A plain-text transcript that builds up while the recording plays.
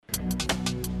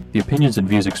The opinions and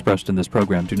views expressed in this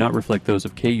program do not reflect those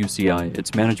of KUCI,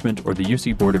 its management, or the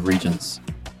UC Board of Regents.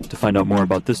 To find out more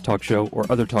about this talk show or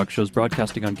other talk shows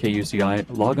broadcasting on KUCI,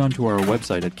 log on to our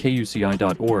website at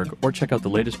kuci.org or check out the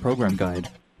latest program guide.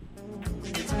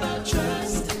 It's about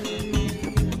trust.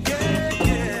 Yeah,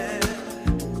 yeah.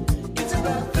 It's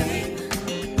about faith.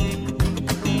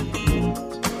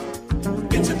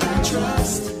 It's about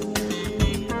trust.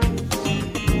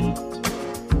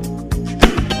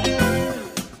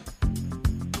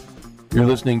 You're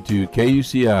listening to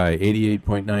KUCI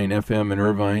 88.9 FM in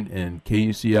Irvine and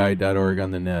KUCI.org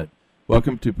on the net.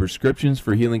 Welcome to Prescriptions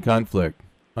for Healing Conflict.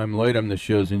 I'm Lloyd, I'm the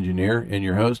show's engineer, and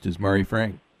your host is Mari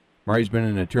Frank. Mari's been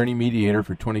an attorney mediator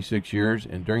for 26 years,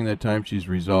 and during that time she's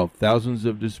resolved thousands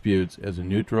of disputes as a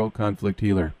neutral conflict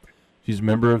healer. She's a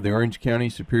member of the Orange County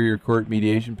Superior Court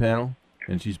Mediation Panel,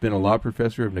 and she's been a law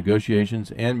professor of negotiations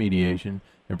and mediation,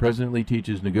 and presently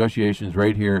teaches negotiations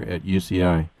right here at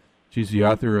UCI. She's the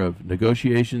author of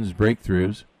Negotiations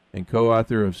Breakthroughs and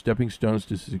co-author of Stepping Stones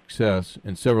to Success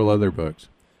and several other books.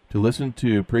 To listen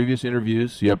to previous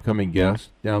interviews, see upcoming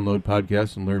guests, download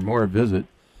podcasts, and learn more, visit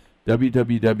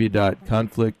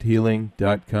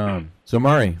www.conflicthealing.com. So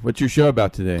Mari, what's your show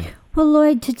about today? Well,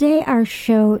 Lloyd, today our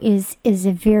show is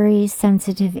a very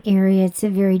sensitive area. It's a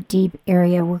very deep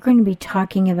area. We're going to be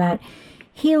talking about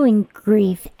healing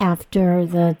grief after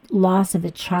the loss of a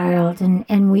child.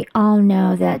 And we all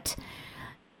know that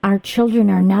our children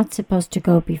are not supposed to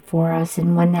go before us.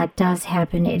 And when that does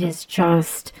happen, it is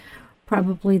just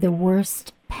probably the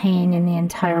worst pain in the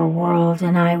entire world.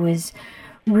 And I was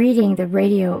reading the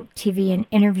radio, TV, and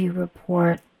interview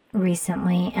report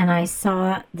recently, and I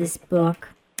saw this book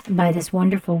by this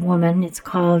wonderful woman. It's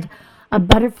called A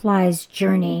Butterfly's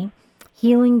Journey,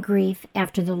 Healing Grief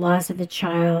After the Loss of a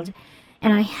Child.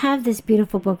 And I have this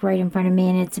beautiful book right in front of me,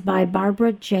 and it's by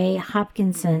Barbara J.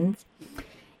 Hopkinson.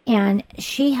 And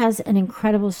she has an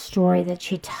incredible story that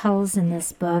she tells in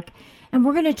this book. And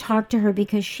we're going to talk to her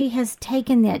because she has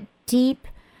taken that deep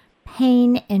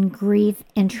pain and grief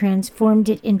and transformed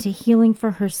it into healing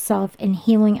for herself and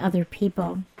healing other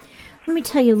people. Let me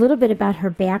tell you a little bit about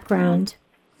her background.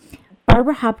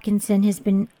 Barbara Hopkinson has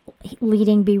been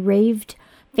leading bereaved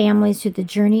families through the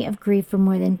journey of grief for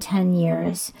more than 10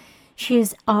 years. She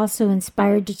is also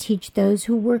inspired to teach those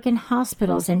who work in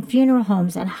hospitals and funeral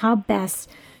homes on how best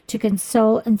to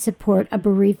console and support a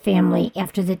bereaved family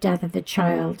after the death of a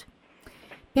child.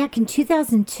 Back in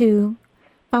 2002,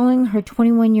 following her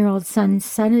 21-year-old son's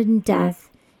sudden death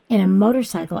in a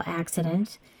motorcycle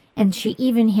accident, and she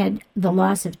even had the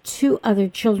loss of 2 other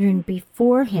children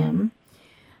before him,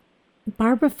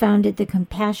 Barbara founded the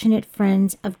Compassionate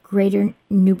Friends of Greater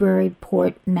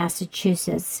Newburyport,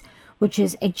 Massachusetts, which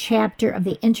is a chapter of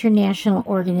the international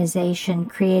organization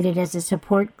created as a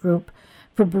support group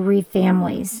for bereaved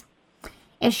families.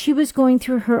 As she was going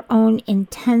through her own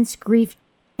intense grief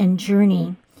and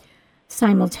journey,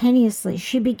 simultaneously,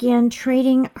 she began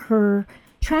tracking her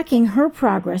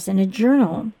progress in a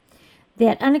journal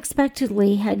that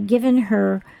unexpectedly had given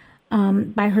her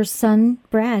by her son,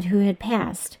 Brad, who had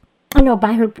passed.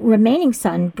 By her remaining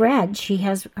son, Brad. She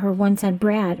has her one son,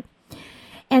 Brad.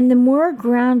 And the more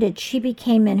grounded she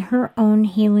became in her own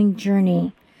healing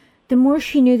journey, the more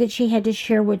she knew that she had to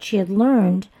share what she had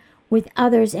learned with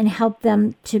others and help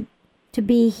them to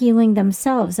be healing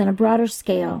themselves on a broader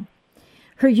scale.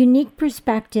 Her unique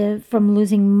perspective from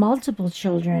losing multiple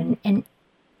children and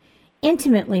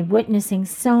intimately witnessing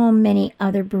so many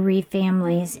other bereaved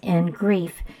families in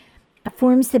grief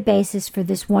forms the basis for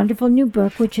this wonderful new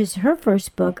book, which is her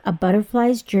first book, A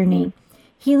Butterfly's Journey,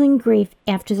 Healing Grief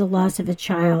After the Loss of a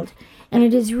Child. And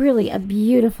it is really a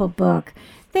beautiful book.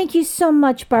 Thank you so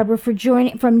much, Barbara, for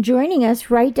joining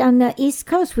us right on the East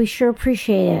Coast. We sure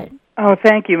appreciate it. Oh,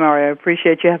 thank you, Mari. I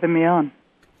appreciate you having me on.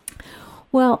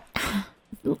 Well,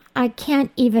 I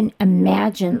can't even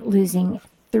imagine losing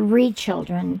 3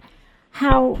 children.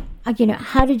 How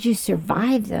did you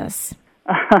survive this?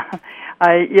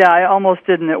 I almost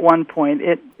didn't at one point.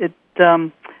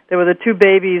 There were the 2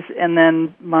 babies, and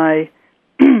then my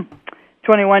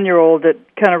 21-year-old that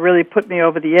kind of really put me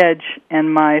over the edge,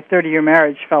 and my 30-year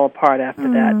marriage fell apart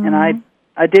after that. And I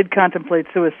did contemplate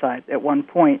suicide at one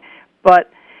point,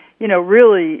 but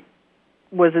really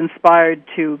was inspired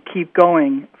to keep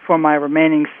going for my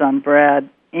remaining son, Brad,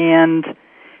 and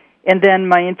then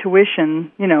my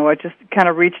intuition, I just kind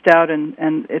of reached out and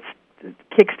it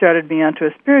kick-started me onto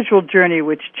a spiritual journey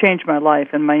which changed my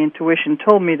life, and my intuition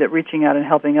told me that reaching out and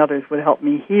helping others would help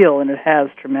me heal, and it has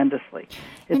tremendously.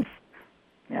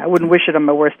 I wouldn't wish it on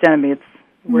my worst enemy. It's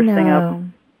the worst thing I've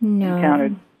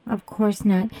encountered. Of course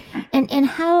not. And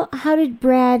how did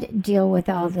Brad deal with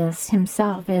all this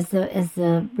himself as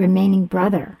the remaining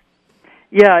brother?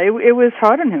 Yeah, it was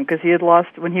hard on him because he had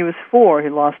lost when he was 4. He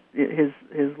lost his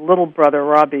little brother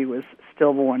Robbie was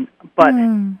stillborn, but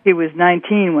he was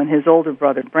 19 when his older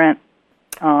brother Brent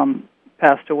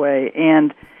passed away,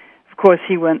 and of course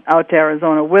he went out to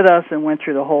Arizona with us and went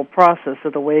through the whole process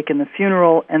of the wake and the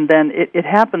funeral, and then it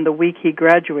happened the week he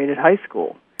graduated high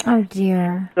school. Oh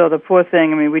dear. So the poor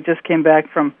thing. I mean, we just came back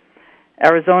from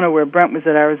Arizona where Brent was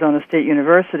at Arizona State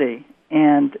University,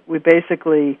 and we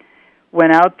basically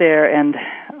went out there, and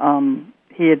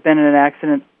he had been in an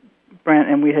accident, Brent,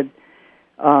 and we had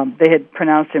they had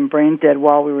pronounced him brain dead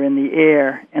while we were in the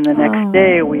air. And the next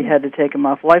day, we had to take him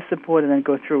off life support and then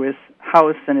go through his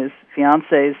house and his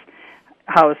fiance's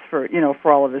house for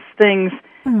all of his things.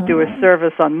 Do his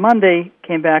service on Monday.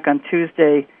 Came back on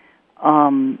Tuesday.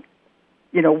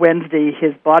 Wednesday,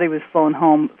 his body was flown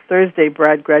home. Thursday,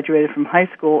 Brad graduated from high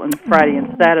school, and Friday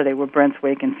and Saturday were Brent's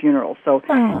wake and funeral. So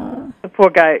the poor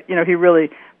guy, he really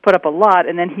put up a lot,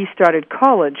 and then he started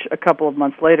college a couple of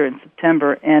months later in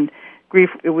September, and grief,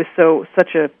 it was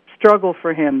such a struggle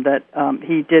for him that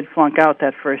he did flunk out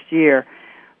that first year,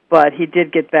 but he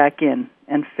did get back in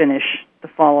and finish the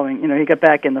following, he got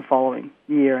back in the following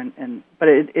year, but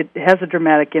it has a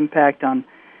dramatic impact on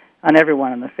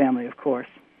everyone in the family, of course.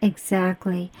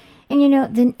 Exactly. And,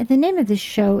 the name of this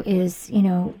show is,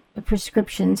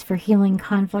 Prescriptions for Healing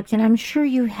Conflict. And I'm sure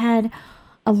you had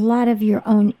a lot of your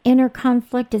own inner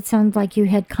conflict. It sounds like you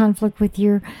had conflict with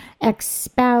your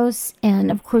ex-spouse. And,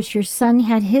 of course, your son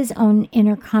had his own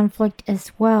inner conflict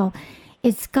as well.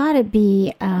 It's got to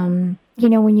be, when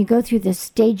you go through the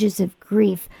stages of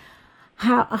grief,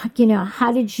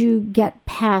 how did you get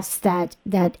past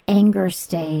that anger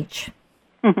stage?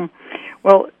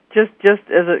 Well, just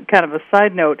as a kind of a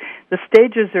side note, the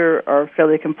stages are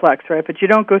fairly complex, right? But you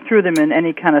don't go through them in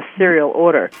any kind of serial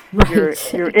order.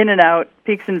 Right. You're in and out,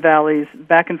 peaks and valleys,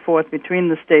 back and forth between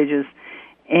the stages,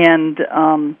 and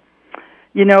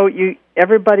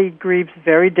everybody grieves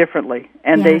very differently,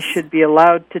 and they should be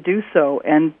allowed to do so.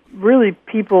 And really,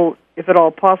 people, if at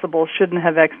all possible, shouldn't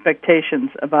have expectations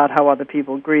about how other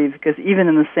people grieve, because even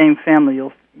in the same family,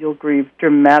 you'll grieve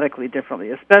dramatically differently,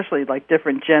 especially like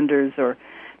different genders or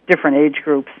different age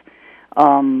groups,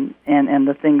 and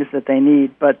the things that they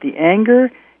need. But the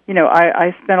anger,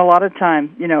 I spent a lot of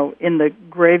time, in the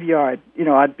graveyard.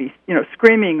 I'd be,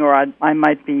 screaming, or I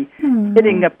might be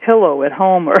hitting a pillow at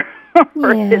home, or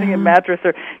hitting a mattress,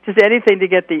 or just anything to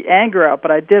get the anger out.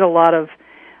 But I did a lot of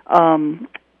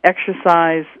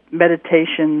exercise,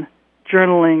 meditation,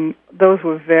 journaling. Those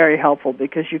were very helpful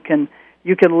because you can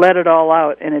let it all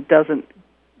out, and it doesn't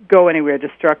go anywhere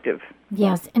destructive.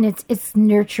 Yes, and it's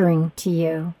nurturing to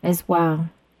you as well.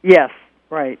 Yes,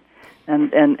 right.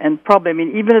 And probably,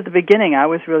 even at the beginning, I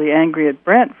was really angry at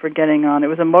Brent for getting on. It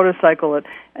was a motorcycle.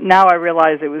 Now I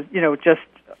realize it was, just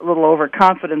a little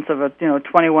overconfidence of a,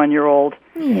 21-year-old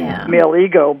male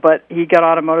ego. But he got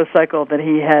on a motorcycle that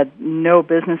he had no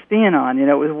business being on. It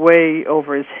was way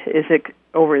over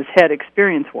his head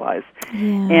experience-wise,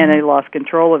 and he lost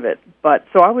control of it. But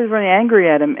so I was really angry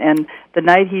at him. And the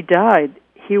night he died,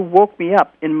 he woke me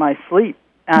up in my sleep,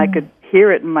 and I could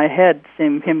hear it in my head,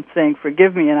 him saying,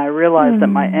 "Forgive me," and I realized that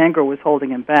my anger was holding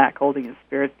him back, holding his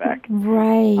spirit back.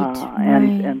 Right.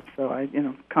 And so I,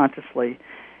 consciously,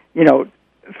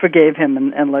 forgave him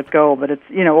and let go. But it's,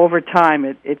 over time,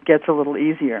 it gets a little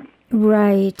easier.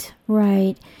 Right.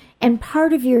 And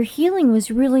part of your healing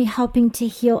was really helping to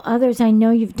heal others. I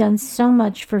know you've done so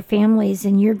much for families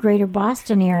in your greater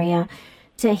Boston area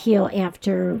to heal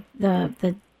after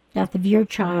the death of your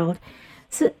child.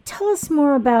 So tell us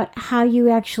more about how you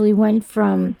actually went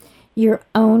from your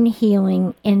own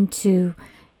healing into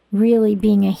really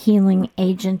being a healing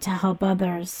agent to help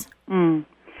others.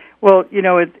 Well,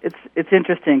 it's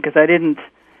interesting because I didn't.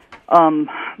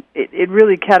 It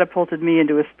really catapulted me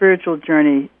into a spiritual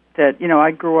journey that,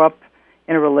 I grew up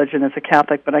in a religion as a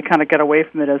Catholic, but I kind of got away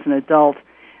from it as an adult.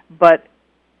 But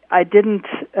I didn't.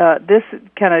 This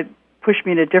kind of pushed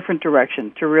me in a different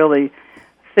direction to really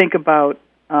think about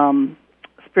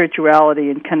spirituality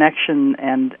and connection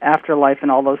and afterlife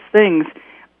and all those things.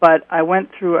 But I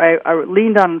went through. I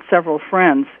leaned on several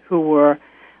friends who were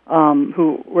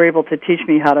able to teach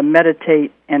me how to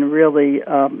meditate and really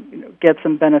get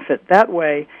some benefit that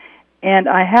way. And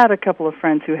I had a couple of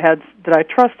friends that I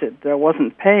trusted, that I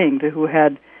wasn't paying, who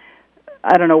had,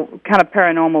 kind of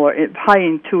paranormal or high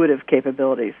intuitive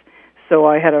capabilities. So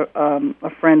I had a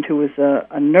friend who was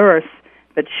a nurse,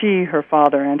 but her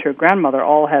father, and her grandmother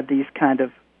all had these kind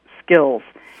of skills.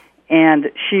 And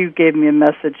she gave me a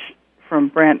message from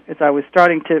Brant is I was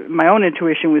starting to, my own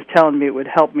intuition was telling me it would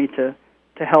help me to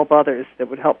help others, that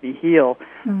would help me heal.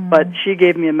 But she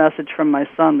gave me a message from my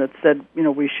son that said,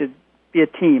 we should be a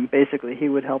team, basically. He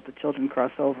would help the children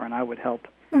cross over, and I would help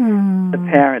the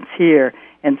parents here.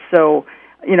 And so,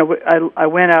 I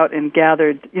went out and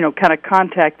gathered, kind of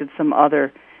contacted some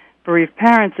other bereaved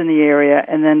parents in the area,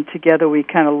 and then together we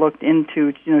kind of looked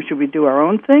into, should we do our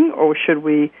own thing, or should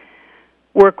we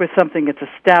work with something that's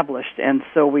established? And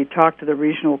so we talked to the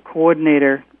regional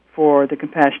coordinator for the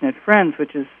Compassionate Friends,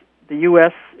 which is, the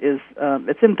U.S. is,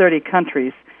 it's in 30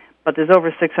 countries, but there's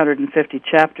over 650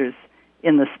 chapters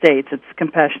in the States. It's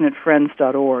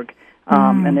CompassionateFriends.org,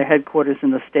 and their headquarters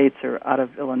in the States are out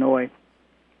of Illinois.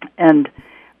 And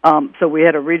so we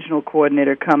had a regional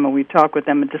coordinator come, and we talked with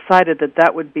them and decided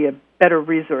that would be a better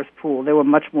resource pool. They were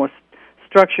much more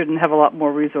structured and have a lot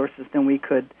more resources than we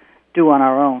could do on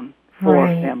our own for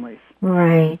families.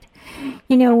 Right.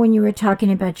 When you were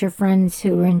talking about your friends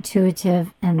who were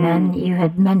intuitive, and then you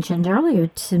had mentioned earlier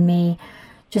to me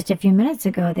just a few minutes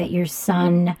ago that your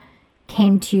son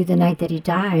came to you the night that he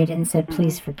died and said,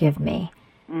 please forgive me.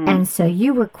 And so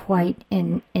you were quite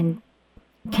in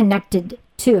connected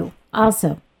too,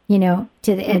 also,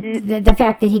 to the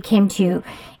fact that he came to you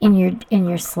in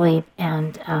your sleep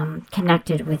and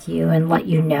connected with you and let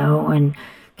you know and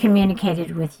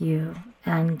communicated with you.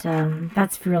 And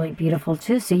that's really beautiful,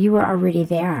 too. So you were already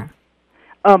there.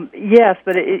 Yes,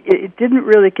 but it didn't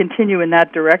really continue in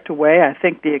that direct way. I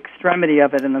think the extremity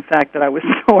of it and the fact that I was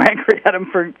so angry at him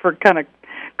for kind of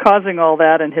causing all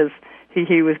that, and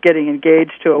he was getting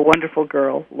engaged to a wonderful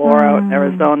girl, Laura, out in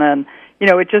Arizona, and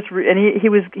it just and he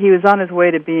was on his way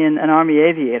to being an Army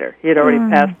aviator. He had already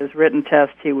passed his written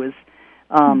test. He was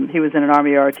in an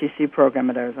Army ROTC program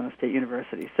at Arizona State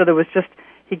University. So there was just,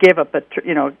 he gave up a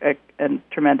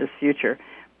tremendous future.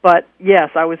 But yes,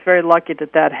 I was very lucky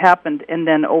that happened, and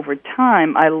then over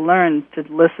time I learned to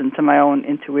listen to my own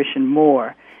intuition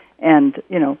more. And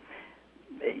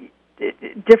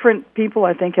different people,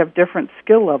 I think, have different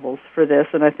skill levels for this,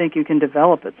 and I think you can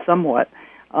develop it somewhat.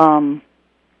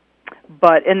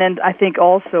 But and then I think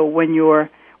also when you're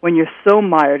so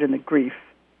mired in the grief,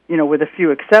 with a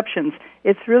few exceptions,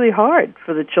 it's really hard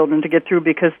for the children to get through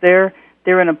because they're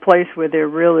in a place where they're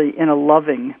really in a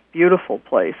loving, beautiful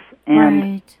place,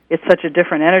 and it's such a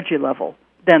different energy level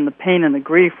than the pain and the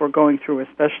grief we're going through,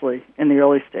 especially in the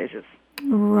early stages.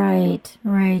 Right.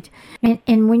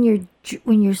 And when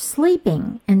you're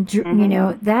sleeping, and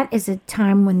that is a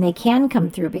time when they can come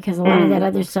through because a lot of that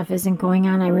other stuff isn't going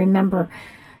on. I remember,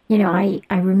 I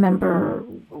remember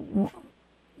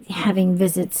having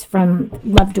visits from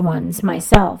loved ones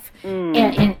myself,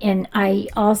 and I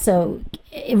also,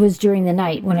 it was during the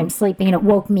night when I'm sleeping, and it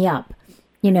woke me up.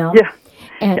 Yeah,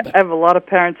 and I have a lot of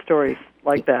parent stories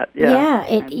like that.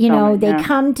 They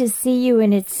come to see you,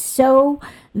 and it's so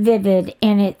vivid,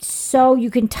 and it's so, you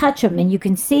can touch them and you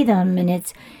can see them, and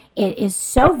it is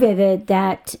so vivid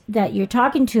that you're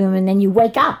talking to them, and then you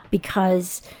wake up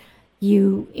because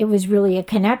it was really a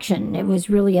connection. It was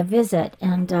really a visit,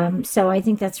 and so I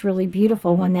think that's really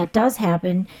beautiful when that does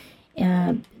happen.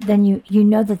 Then you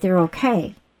know that they're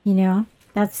okay.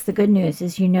 That's the good news,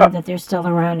 is that they're still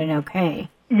around and okay.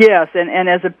 Yes, and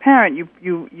as a parent,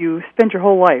 you spend your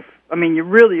whole life. I mean,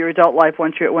 your adult life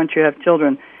once you have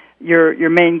children. Your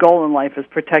main goal in life is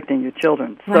protecting your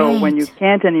children. So when you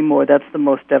can't anymore, that's the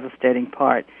most devastating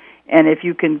part. And if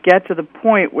you can get to the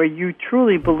point where you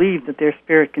truly believe that their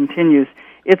spirit continues,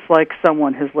 it's like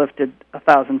someone has lifted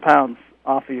 1,000 pounds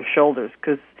off of your shoulders,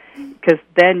 because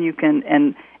then you can,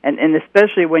 and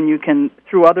especially when you can,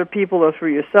 through other people or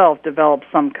through yourself, develop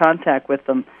some contact with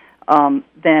them,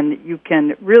 then you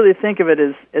can really think of it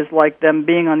as like them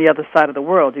being on the other side of the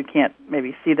world. You can't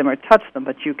maybe see them or touch them,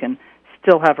 but you can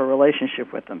still have a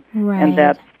relationship with them. Right. And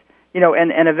that's,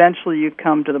 and eventually you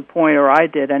come to the point, or I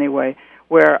did anyway,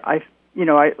 where I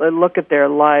look at their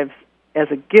lives as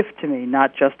a gift to me,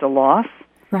 not just a loss.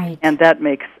 Right. And that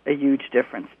makes a huge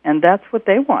difference. And that's what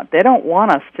they want. They don't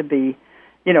want us to be,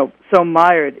 so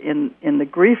mired in the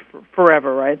grief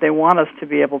forever, right? They want us to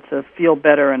be able to feel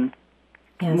better and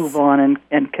move on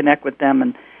and connect with them.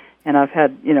 And I've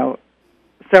had,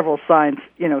 several signs,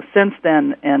 since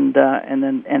then, and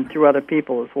through other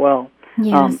people as well.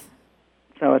 Yes.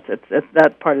 So it's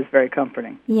that part is very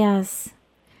comforting. Yes.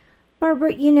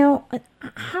 Barbara,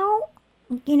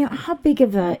 how big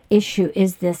of a issue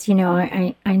is this?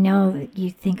 I know that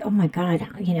you think, oh my God,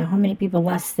 how many people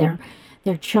lost their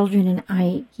children,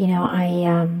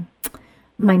 and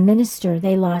my minister,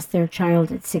 they lost their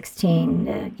child at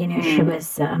 16. She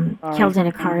was killed in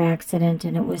a car accident,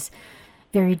 and it was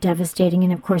very devastating.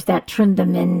 And of course, that turned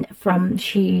them in from,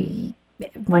 she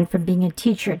went from being a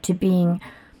teacher to being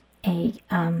a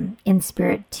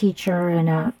in-spirit teacher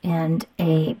and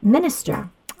a minister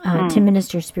to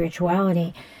minister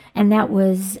spirituality. And that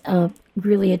was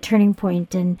really a turning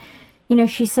point. And,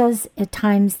 she says at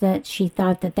times that she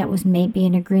thought that was maybe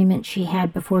an agreement she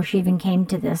had before she even came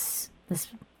to this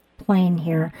plane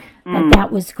here,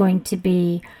 that was going to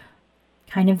be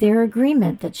kind of their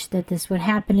agreement that this would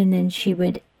happen, and then she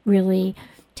would really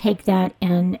take that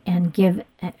and give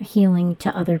healing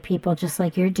to other people, just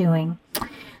like you're doing.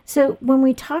 So when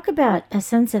we talk about a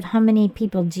sense of how many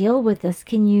people deal with this,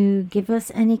 can you give us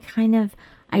any kind of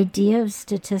idea of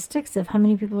statistics of how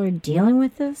many people are dealing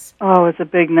with this? Oh, it's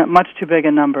much too big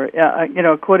a number.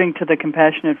 According to the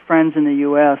Compassionate Friends in the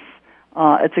U.S.,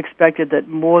 it's expected that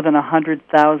more than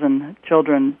 100,000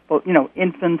 children,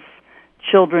 infants,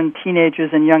 children,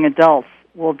 teenagers, and young adults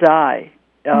will die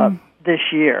this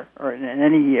year or in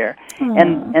any year.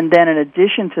 And then in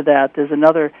addition to that, there's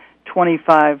another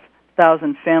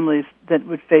 25,000 families that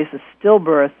would face a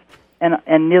stillbirth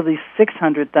and nearly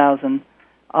 600,000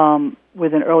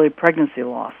 with an early pregnancy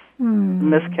loss,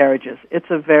 miscarriages. It's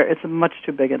a much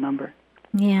too big a number.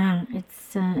 Yeah,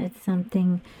 it's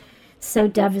something so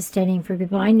devastating for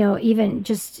people. I know even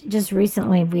just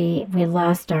recently we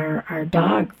lost our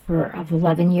dog of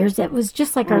 11 years. That was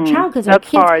just like our child, because our That's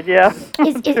kids, hard, yeah.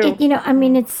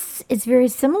 It's very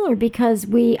similar because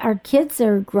our kids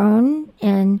are grown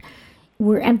and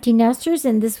we're empty nesters,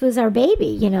 and this was our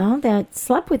baby, that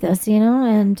slept with us,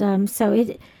 and so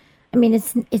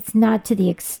it's not to the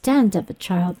extent of a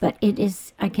child, but it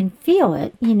is. I can feel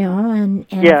it, and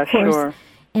yeah, of course, sure.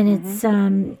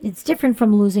 And it's different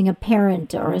from losing a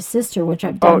parent or a sister, which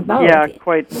I've done both. Yeah,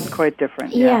 quite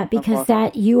different. Yeah, because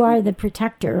that you are the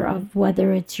protector of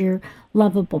whether it's your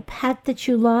lovable pet that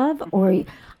you love or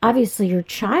obviously your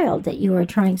child that you are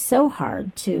trying so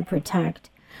hard to protect.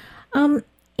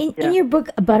 In your book,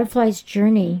 A Butterfly's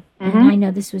Journey, and I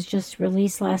know this was just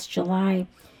released last July,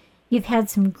 you've had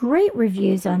some great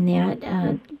reviews on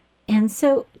that. And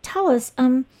so tell us,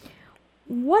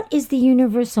 what is the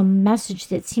universal message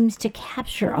that seems to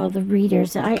capture all the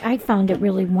readers? I found it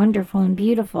really wonderful and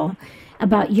beautiful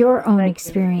about your own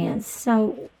experience.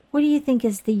 So what do you think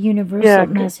is the universal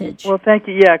message? Well, thank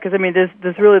you. Yeah, because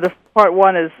there's really the part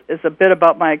one is a bit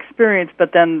about my experience,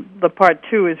 but then the part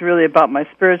two is really about my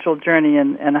spiritual journey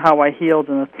and how I healed,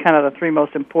 and it's kind of the three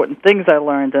most important things I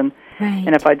learned. And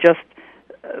if I just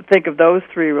think of those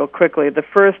three real quickly, the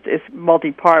first is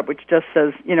multi-part, which just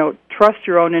says, trust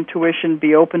your own intuition,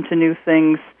 be open to new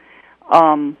things,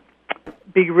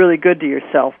 be really good to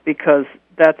yourself, because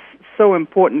that's so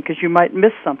important, because you might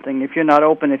miss something if you're not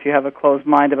open, if you have a closed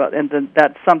mind about, and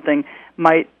that something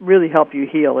might really help you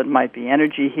heal. It might be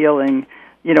energy healing,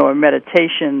 or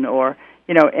meditation, or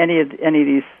any of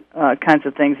these kinds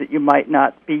of things that you might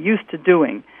not be used to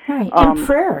doing. Right, and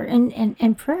prayer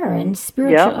and prayer and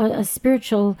spiritual a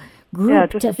spiritual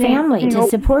group to family to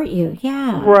support you.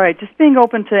 Yeah, right. Just being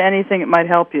open to anything that might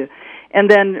help you. And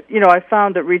then I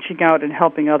found that reaching out and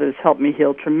helping others helped me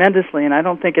heal tremendously. And I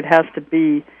don't think it has to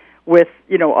be with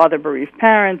other bereaved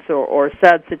parents or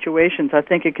sad situations. I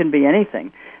think it can be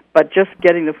anything. But just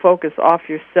getting the focus off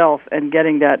yourself and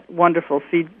getting that wonderful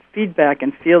feedback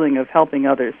and feeling of helping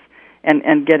others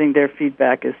and getting their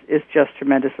feedback is just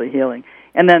tremendously healing.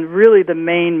 And then really the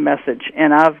main message,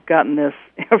 and I've gotten this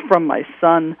from my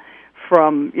son,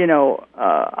 from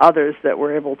others that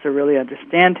were able to really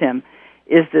understand him,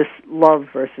 is this love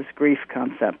versus grief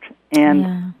concept.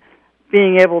 And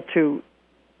being able to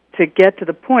get to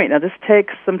the point. Now, this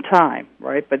takes some time,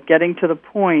 right? But getting to the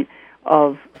point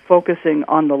of focusing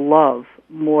on the love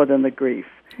more than the grief,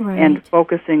 and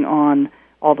focusing on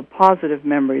all the positive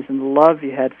memories and the love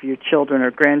you had for your children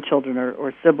or grandchildren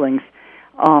or siblings,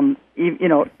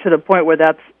 to the point where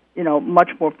that's much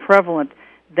more prevalent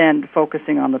than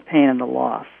focusing on the pain and the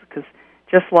loss. Because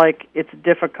just like it's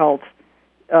difficult,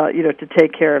 to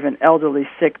take care of an elderly,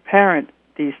 sick parent,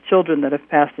 these children that have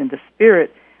passed into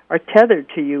spirit are tethered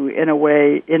to you in a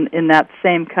way, in that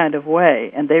same kind of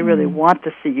way, and they really want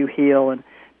to see you heal and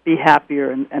be happier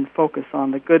and focus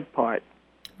on the good part.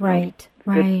 Right.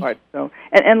 Good part. So,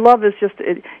 and love is just,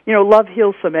 love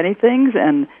heals so many things,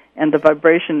 and the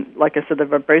vibration, like I said, the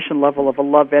vibration level of a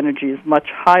love energy is much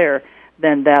higher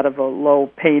than that of a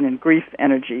low pain and grief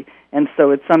energy, and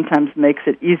so it sometimes makes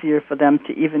it easier for them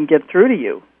to even get through to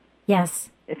you. Yes.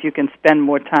 If you can spend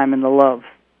more time in the love.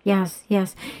 Yes.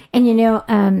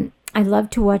 And I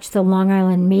love to watch the Long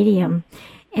Island Medium,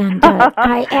 And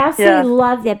I absolutely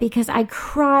love that because I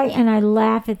cry and I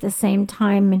laugh at the same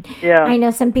time. And I know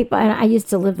some people, and I used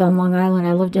to live on Long Island.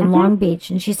 I lived in Long Beach,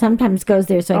 and she sometimes goes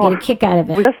there, so I get a kick out of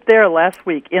it. We were just there last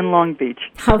week in Long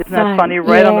Beach. How Isn't fun. that funny?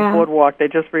 Right on the boardwalk. They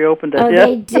just reopened it. Oh,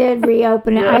 they did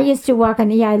reopen it. I used to walk on.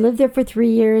 I lived there for 3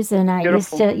 years, and I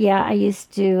used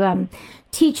to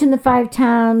teach in the 5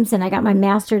 towns, and I got my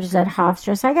master's at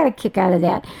Hofstra, so I got a kick out of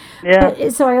that. Yeah.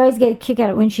 But, so I always get a kick out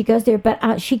of it when she goes there.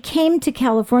 But she came to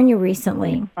California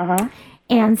recently,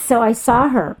 and so I saw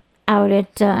her out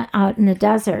in the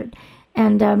desert,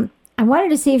 and I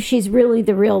wanted to see if she's really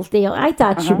the real deal. I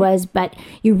thought she was, but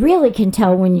you really can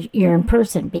tell when you're in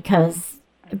person because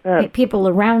people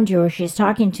around you or she's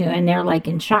talking to, and they're like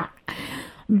in shock.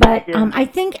 But I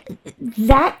think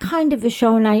that kind of a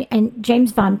show, and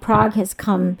James Van Prague has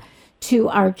come to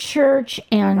our church,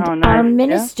 and our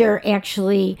minister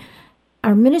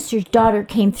our minister's daughter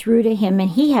came through to him,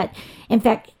 and he had, in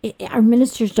fact, our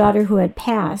minister's daughter who had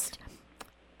passed,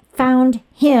 found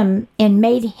him and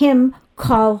made him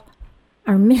call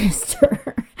our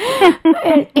minister.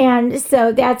 and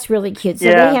so that's really cute. So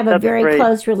they have a very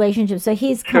close relationship. So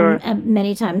he's come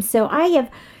many times. So I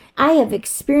have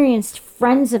experienced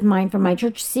friends of mine from my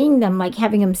church seeing them, like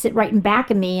having them sit right in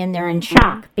back of me, and they're in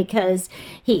shock because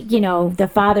the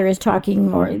father is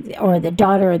talking, or the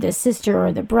daughter, or the sister,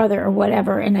 or the brother, or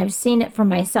whatever. And I've seen it for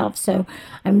myself, so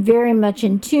I'm very much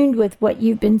in tune with what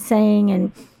you've been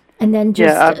saying, and then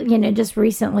just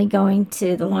recently going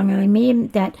to the Long Island Meeting,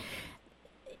 that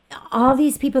all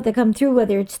these people that come through,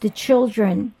 whether it's the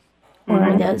children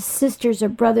or the sisters or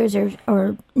brothers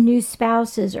or new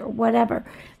spouses or whatever,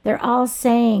 they're all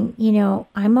saying,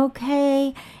 I'm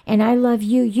okay and I love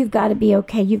you. You've got to be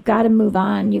okay. You've got to move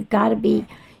on. You've got to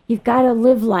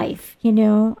live life,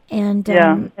 and and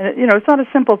it's not a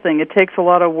simple thing. It takes a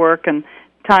lot of work and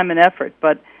time and effort,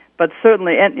 but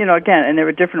certainly, and again, and there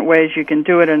are different ways you can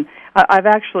do it. And I've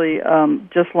actually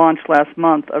just launched last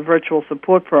month a virtual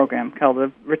support program called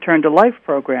the Return to Life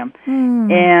program,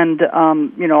 and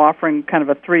offering kind of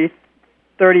a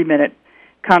 30-minute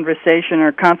conversation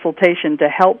or consultation to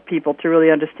help people to really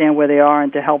understand where they are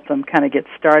and to help them kind of get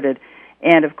started.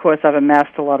 And of course, I've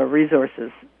amassed a lot of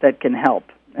resources that can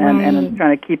help, and I'm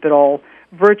trying to keep it all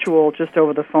virtual, just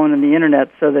over the phone and the internet,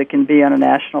 so that it can be on a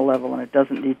national level, and it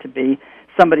doesn't need to be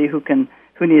somebody who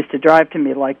needs to drive to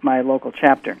me, like my local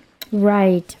chapter.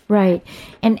 Right.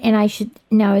 And I should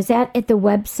now, is that at the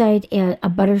website at a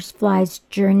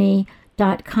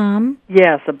butterfliesjourney.com?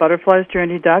 Yes, a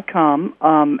butterfliesjourney.com,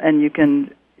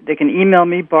 and they can email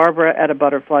me, Barbara at a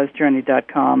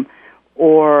butterfliesjourney.com,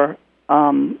 or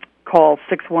call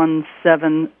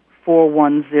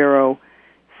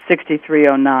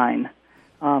 617-410-6309,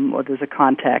 or there's a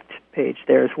contact page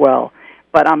there as well.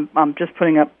 But I'm just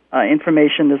putting up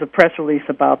information. There's a press release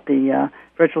about the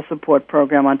virtual support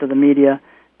program onto the media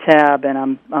tab,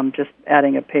 and I'm just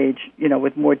adding a page,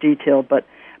 with more detail. But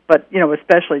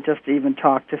especially just to even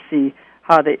talk to see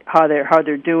how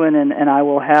they're doing, and I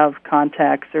will have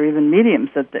contacts or even mediums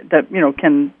that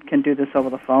can do this over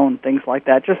the phone, things like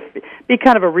that. Just be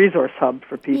kind of a resource hub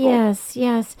for people. Yes.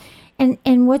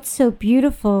 And what's so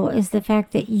beautiful is the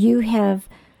fact that you have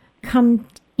come.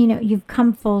 You've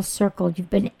come full circle. You've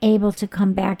been able to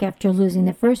come back after losing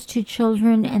the first 2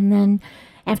 children, and then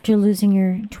after losing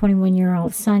your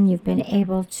 21-year-old son, you've been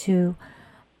able to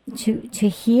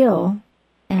heal.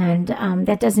 And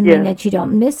that doesn't mean that you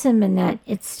don't miss him and that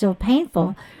it's still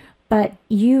painful, but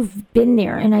you've been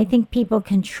there. And I think people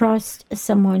can trust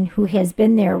someone who has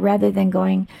been there rather than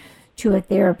going to a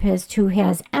therapist who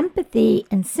has empathy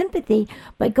and sympathy,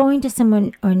 but going to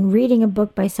someone and reading a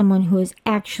book by someone who has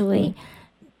actually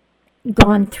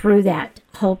gone through that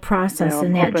whole process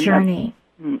and that journey.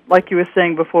 Like you were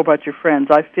saying before about your friends,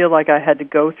 I feel like I had to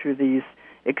go through these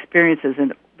experiences,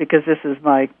 and because this is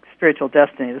my spiritual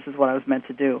destiny, this is what I was meant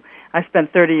to do. I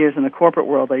spent 30 years in the corporate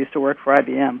world. I used to work for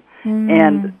IBM,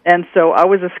 and so I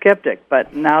was a skeptic.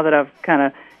 But now that I've kind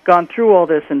of gone through all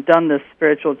this and done this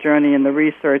spiritual journey and the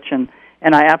research, and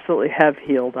I absolutely have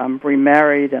healed. I'm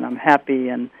remarried and I'm happy,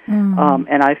 and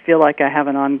I feel like I have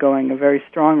a very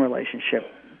strong relationship,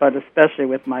 but especially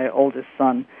with my oldest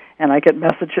son. And I get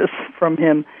messages from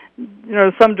him,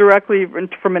 some directly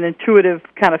from an intuitive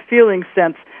kind of feeling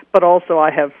sense, but also I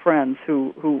have friends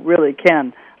who really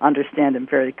can understand him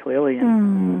very clearly,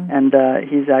 and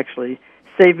he's actually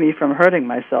saved me from hurting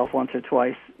myself once or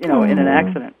twice, in an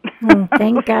accident.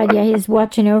 Thank God, he's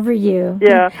watching over you.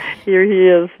 Yeah, here he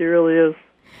is. He really is.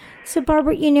 So,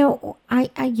 Barbara,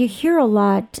 you hear a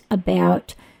lot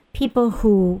about people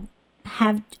who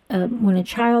have, when a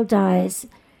child dies,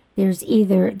 they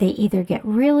either get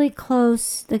really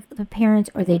close, the parents,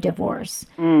 or they divorce.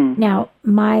 Now,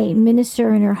 my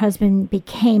minister and her husband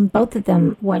both of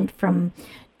them went from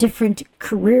different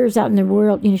careers out in the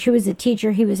world. She was a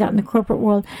teacher, he was out in the corporate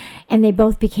world, and they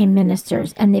both became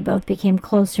ministers, and they both became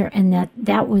closer, and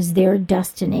that was their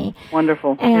destiny.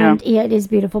 Wonderful. And yeah, it is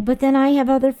beautiful. But then I have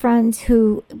other friends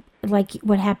who, like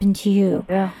what happened to you.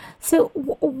 Yeah. So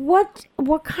what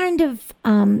kind of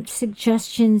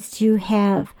suggestions do you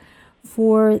have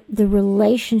for the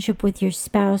relationship with your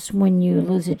spouse when you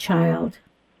lose a child?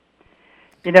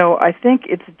 I think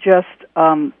it's just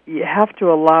you have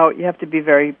to be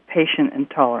very patient and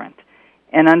tolerant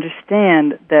and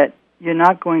understand that you're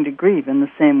not going to grieve in the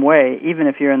same way, even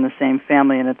if you're in the same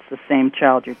family and it's the same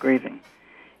child you're grieving.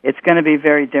 It's going to be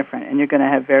very different, and you're going to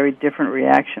have very different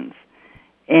reactions.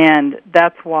 And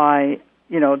that's why,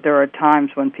 there are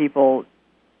times when people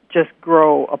just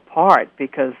grow apart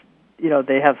because,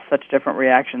 they have such different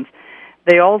reactions.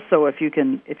 They also, if you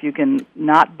can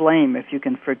not blame, if you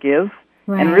can forgive,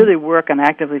 right, and really work on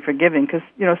actively forgiving, because,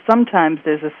 sometimes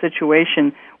there's a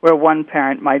situation where one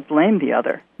parent might blame the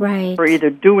other, right, for either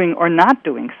doing or not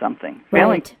doing something,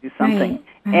 failing to do something.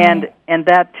 Right. And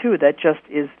that, too, that just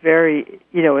is very,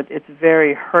 it's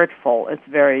very hurtful. It's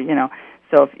very,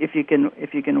 so if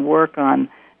you can work on,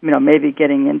 maybe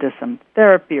getting into some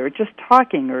therapy or just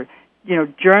talking or,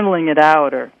 journaling it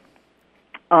out or,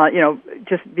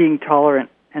 just being tolerant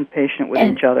and patient with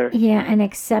each other. Yeah, and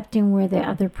accepting where the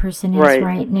other person is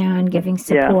right now and giving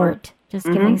support. Yeah. Just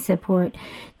giving support.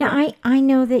 Now, I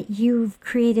know that you've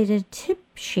created a tip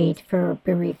sheet for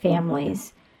bereaved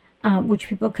families, which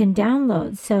people can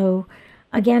download. So,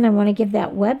 again, I want to give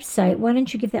that website. Why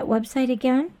don't you give that website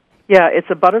again? Yeah, it's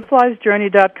a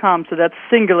butterfliesjourney.com, so that's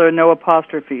singular, no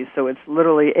apostrophes. So it's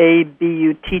literally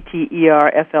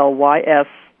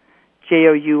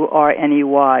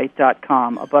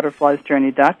ABUTTERFLYSJOURNEY.com, a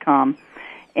butterfliesjourney.com.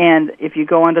 And if you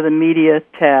go under the media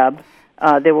tab,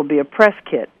 there will be a press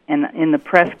kit. And in the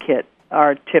press kit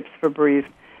are tips for bereaved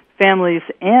families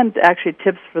and actually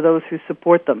tips for those who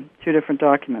support them, 2 different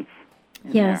documents.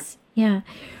 Yes, yeah.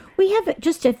 We have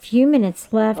just a few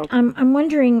minutes left. Okay. I'm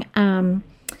wondering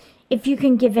if you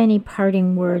can give any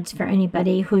parting words for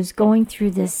anybody who's going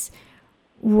through this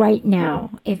right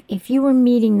now. If you were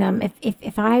meeting them,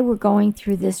 if I were going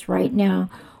through this right now,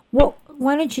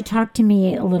 why don't you talk to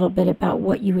me a little bit about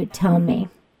what you would tell me?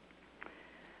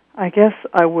 I guess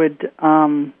I would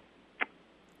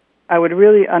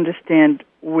really understand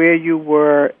where you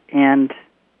were and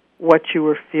what you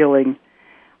were feeling,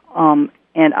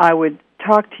 and I would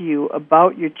talk to you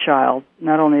about your child,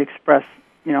 not only express,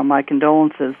 my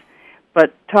condolences,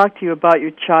 but talk to you about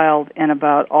your child and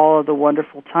about all of the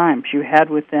wonderful times you had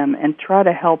with them and try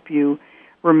to help you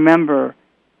remember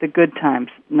the good times,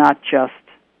 not just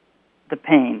the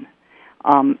pain.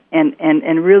 And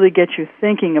really get you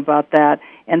thinking about that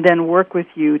and then work with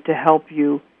you to help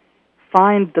you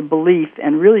find the belief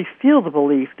and really feel the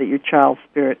belief that your child's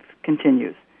spirit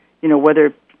continues, whether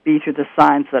it be through the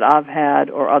signs that I've had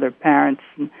or other parents.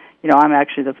 And,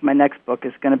 that's my next book,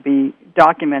 is going to be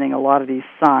documenting a lot of these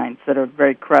signs that are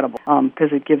very credible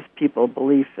because it gives people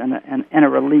belief and a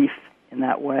relief in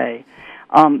that way.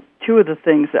 2 of the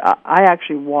things, I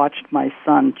actually watched my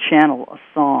son channel a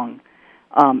song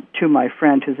to my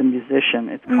friend who's a musician.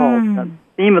 It's called The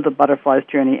Theme of the Butterfly's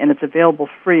Journey, and it's available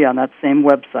free on that same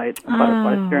website,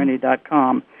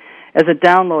 butterfliesjourney.com, as a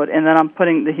download. And then I'm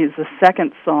putting the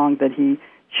second song that he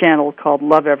channeled called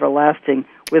Love Everlasting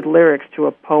with lyrics to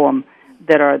a poem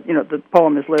that are, the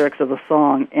poem is lyrics of the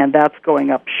song, and that's going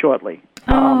up shortly.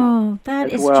 That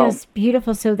is just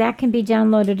beautiful. So that can be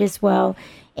downloaded as well.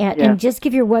 And just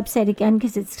give your website again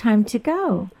because it's time to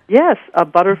go. Yes,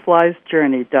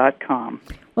 butterfliesjourney.com.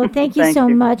 Well, thank you so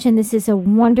much. And this is a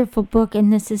wonderful book,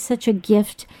 and this is such a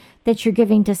gift that you're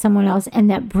giving to someone else and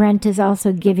that Brent is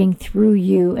also giving through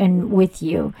you and with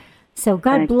you. So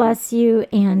God bless you,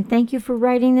 and thank you for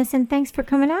writing this, and thanks for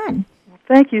coming on.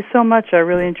 Thank you so much. I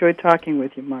really enjoyed talking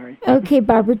with you, Mari. Okay,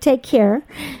 Barbara, take care.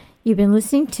 You've been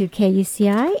listening to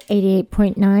KUCI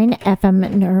 88.9 FM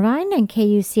in Irvine and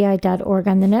KUCI.org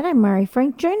on the net. I'm Mari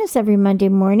Frank. Join us every Monday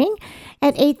morning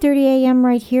at 8:30 a.m.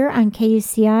 right here on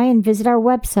KUCI, and visit our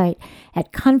website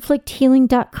at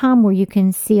conflicthealing.com, where you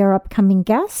can see our upcoming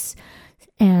guests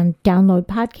and download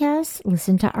podcasts,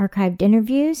 listen to archived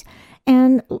interviews,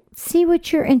 and see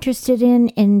what you're interested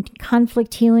in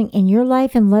conflict healing in your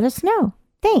life, and let us know.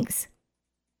 Thanks.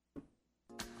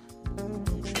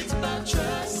 It's about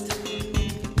trust.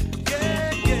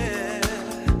 Yeah, yeah.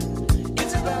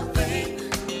 It's about faith.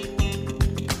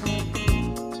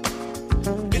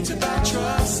 It's about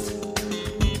trust.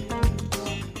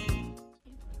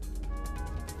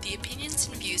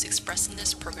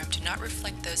 not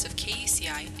reflect those of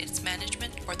KUCI, its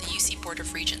management, or the UC Board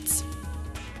of Regents.